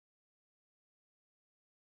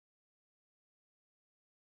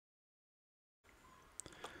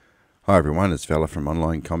Hi everyone, it's Vela from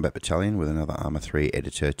Online Combat Battalion with another Arma 3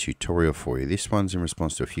 editor tutorial for you. This one's in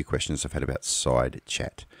response to a few questions I've had about side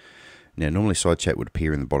chat. Now normally side chat would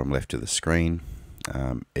appear in the bottom left of the screen.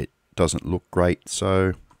 It doesn't look great,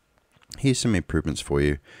 so here's some improvements for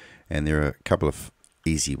you, and there are a couple of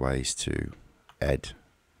easy ways to add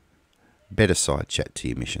better side chat to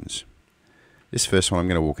your missions. This first one, I'm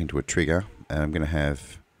going to walk into a trigger and I'm going to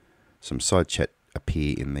have some side chat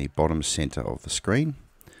appear in the bottom center of the screen,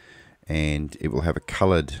 and it will have a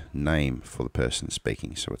colored name for the person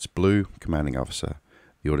speaking. So it's blue, commanding officer.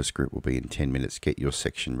 The orders group will be in 10 minutes. Get your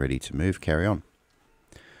section ready to move. Carry on.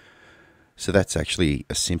 So that's actually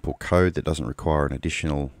a simple code that doesn't require an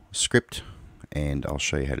additional script, and I'll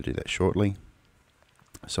show you how to do that shortly.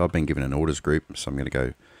 So I've been given an orders group, so I'm going to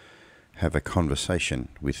go have a conversation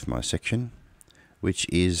with my section, which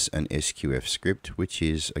is an SQF script, which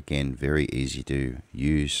is again very easy to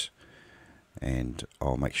use, and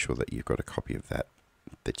I'll make sure that you've got a copy of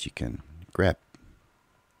that you can grab.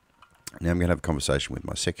 Now I'm going to have a conversation with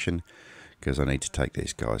my section because I need to take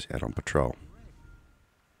these guys out on patrol.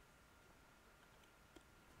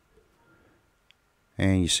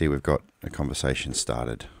 And you see we've got a conversation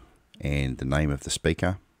started and the name of the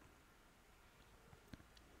speaker.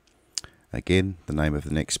 Again, the name of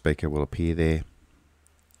the next speaker will appear there.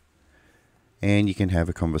 And you can have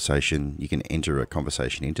a conversation, you can enter a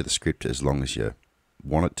conversation into the script as long as you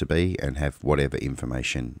want it to be and have whatever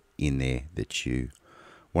information in there that you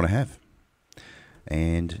want to have.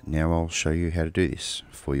 And now I'll show you how to do this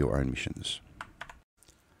for your own missions.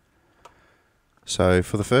 So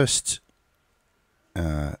for the first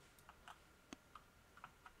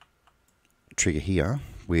trigger here,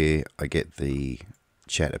 where I get the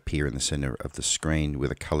chat appear in the center of the screen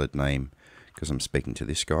with a colored name because I'm speaking to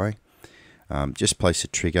this guy, just place a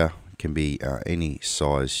trigger. It can be any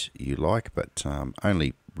size you like, but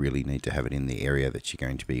only really need to have it in the area that you're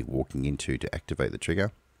going to be walking into to activate the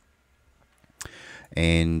trigger.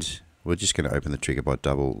 And we're just going to open the trigger by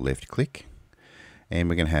double left click, and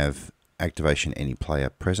we're going to have activation any player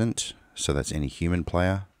present, so that's any human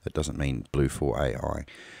player. That doesn't mean blue for AI.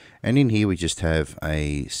 And in here we just have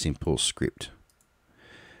a simple script.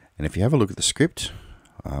 And if you have a look at the script,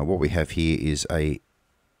 what we have here is a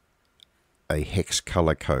hex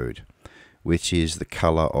color code, which is the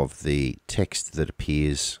color of the text that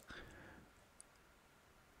appears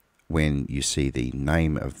when you see the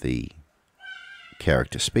name of the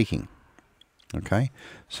character speaking. Okay,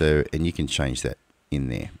 so, and you can change that in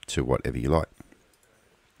there to whatever you like.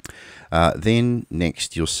 Then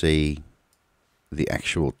next you'll see the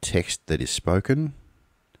actual text that is spoken.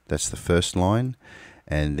 That's the first line,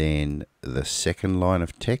 and then the second line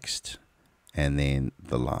of text, and then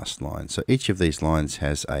the last line. So each of these lines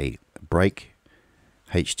has a break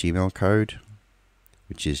HTML code,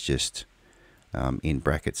 which is just in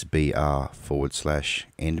brackets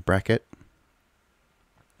BR/end bracket,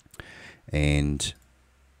 and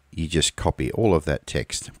you just copy all of that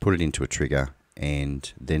text, put it into a trigger,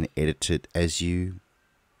 and then edit it as you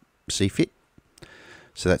see fit.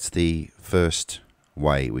 So that's the first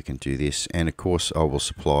way we can do this, and of course I will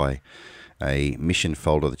supply a mission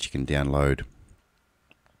folder that you can download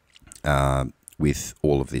with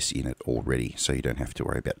all of this in it already, so you don't have to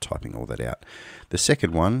worry about typing all that out. The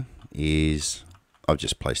second one is I've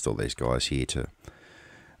just placed all these guys here to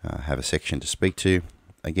have a section to speak to.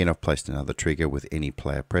 Again, I've placed another trigger with any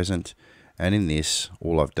player present, and in this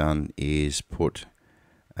all I've done is put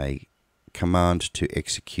a command to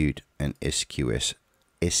execute an SQF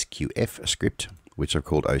script, which I've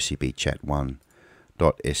called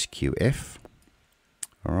ocbchat1.sqf.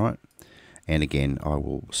 Alright, and again I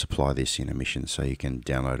will supply this in a mission so you can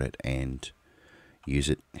download it and use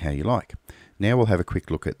it how you like. Now we'll have a quick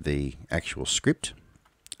look at the actual script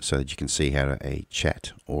so that you can see how a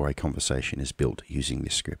chat or a conversation is built using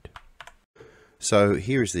this script. So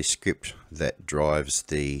here is the script that drives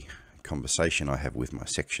the conversation I have with my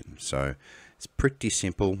section. So it's pretty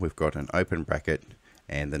simple. We've got an open bracket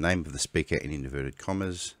and the name of the speaker in inverted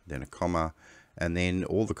commas, then a comma, and then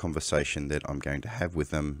all the conversation that I'm going to have with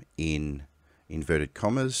them in inverted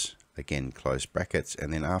commas, again closed brackets,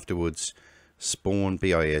 and then afterwards spawn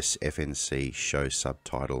BIS FNC show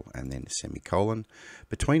subtitle and then semicolon.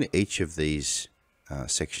 Between each of these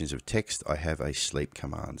sections of text I have a sleep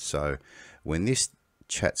command. So when this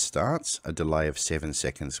chat starts, a delay of 7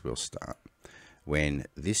 seconds will start. When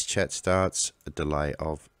this chat starts, a delay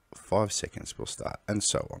of 5 seconds will start, and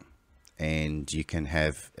so on. And you can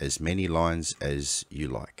have as many lines as you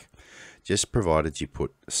like, just provided you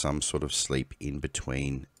put some sort of sleep in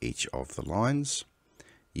between each of the lines.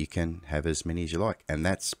 You can have as many as you like, and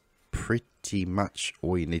that's pretty much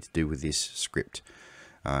all you need to do with this script.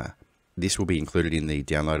 This will be included in the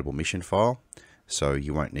downloadable mission file, so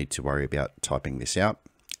you won't need to worry about typing this out.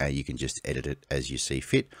 You can just edit it as you see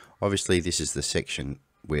fit. Obviously, this is the section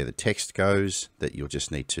where the text goes that you'll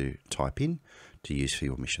just need to type in to use for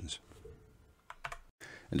your missions.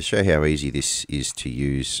 And to show how easy this is to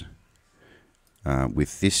use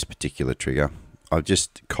with this particular trigger, I've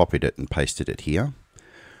just copied it and pasted it here.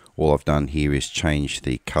 All I've done here is change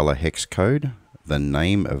the color hex code, the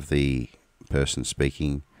name of the person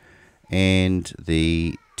speaking, and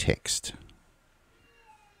the text.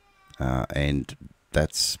 And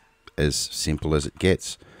that's as simple as it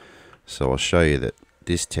gets. So I'll show you that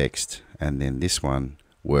this text and then this one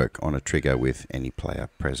work on a trigger with any player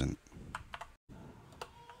present.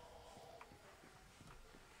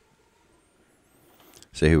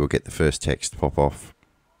 So here we'll get the first text pop off.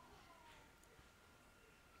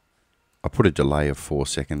 I put a delay of 4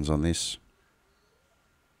 seconds on this.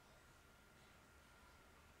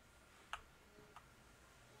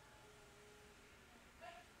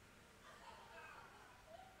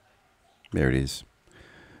 There it is.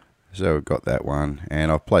 So we've got that one,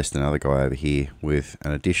 and I've placed another guy over here with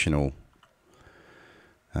an additional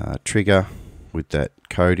trigger with that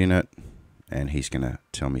code in it, and he's going to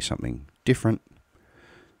tell me something different.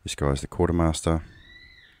 This guy's the quartermaster,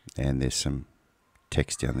 and there's some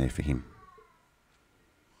text down there for him.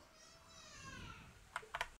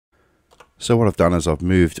 So what I've done is I've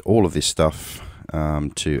moved all of this stuff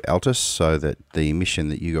to Altus so that the mission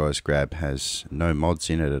that you guys grab has no mods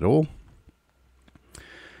in it at all.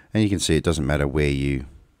 And you can see it doesn't matter where you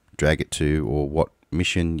drag it to or what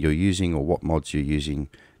mission you're using or what mods you're using,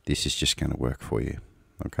 this is just going to work for you.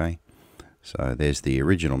 Okay, so there's the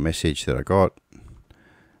original message that I got.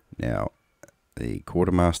 Now the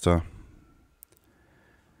quartermaster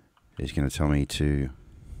is going to tell me to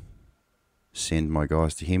send my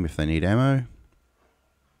guys to him if they need ammo.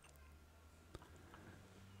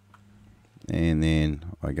 And then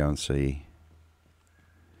I go and see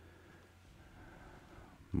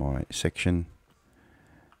my section,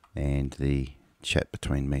 and the chat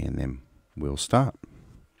between me and them will start.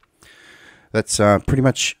 That's pretty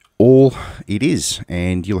much all it is,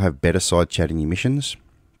 and you'll have better side chat in your missions.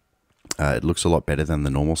 It looks a lot better than the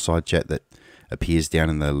normal side chat that appears down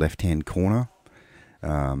in the left hand corner.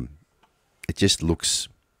 It just looks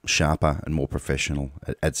sharper and more professional.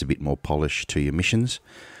 It adds a bit more polish to your missions.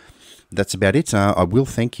 That's about it. I will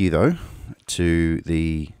thank you though to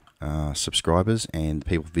the subscribers and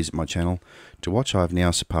people who visit my channel to watch. I've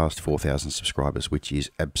now surpassed 4,000 subscribers, which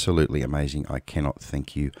is absolutely amazing. I cannot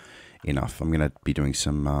thank you enough. I'm going to be doing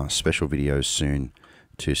some special videos soon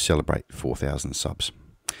to celebrate 4,000 subs.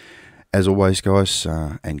 As always, guys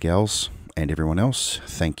and gals and everyone else,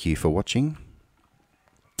 thank you for watching.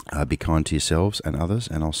 Be kind to yourselves and others,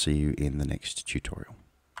 and I'll see you in the next tutorial.